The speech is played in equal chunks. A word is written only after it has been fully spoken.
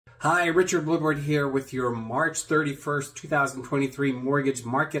Hi, Richard Woodward here with your March 31st, 2023 mortgage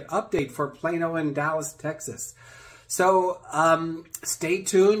market update for Plano and Dallas, Texas. So stay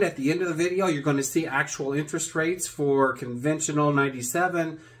tuned. At the end of the video, you're going to see actual interest rates for conventional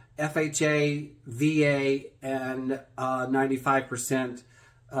 97, FHA, VA, and 95%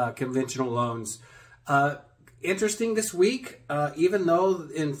 conventional loans. Interesting this week, even though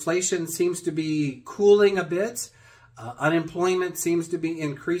inflation seems to be cooling a bit, unemployment seems to be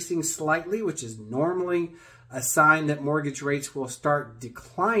increasing slightly, which is normally a sign that mortgage rates will start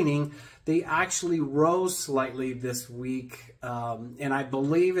declining. They actually rose slightly this week, and I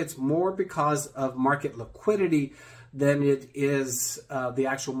believe it's more because of market liquidity than it is the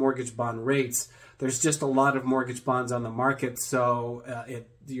actual mortgage bond rates. There's just a lot of mortgage bonds on the market, so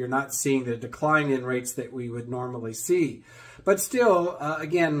you're not seeing the decline in rates that we would normally see. But still,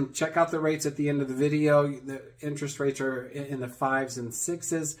 again, check out the rates at the end of the video. The interest rates are in the 5s and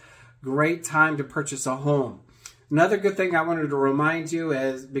 6s. Great time to purchase a home. Another good thing I wanted to remind you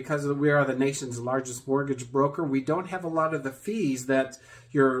is because we are the nation's largest mortgage broker, we don't have a lot of the fees that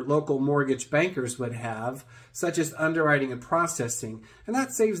your local mortgage bankers would have, such as underwriting and processing. And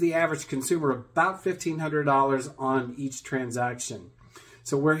that saves the average consumer about $1,500 on each transaction.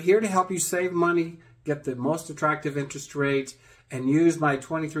 So we're here to help you save money, get the most attractive interest rate, and use my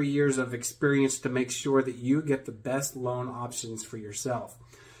 23 years of experience to make sure that you get the best loan options for yourself.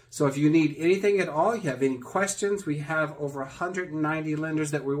 So if you need anything at all, you have any questions, we have over 190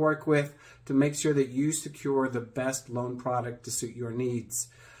 lenders that we work with to make sure that you secure the best loan product to suit your needs.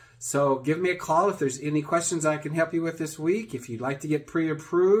 So give me a call if there's any questions I can help you with this week. If you'd like to get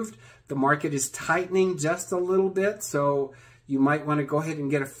pre-approved, the market is tightening just a little bit, so you might want to go ahead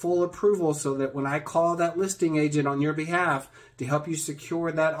and get a full approval so that when I call that listing agent on your behalf to help you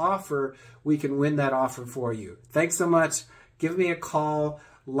secure that offer, we can win that offer for you. Thanks so much. Give me a call.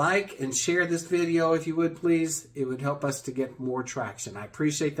 Like and share this video if you would, please. It would help us to get more traction. I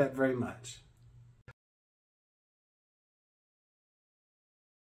appreciate that very much.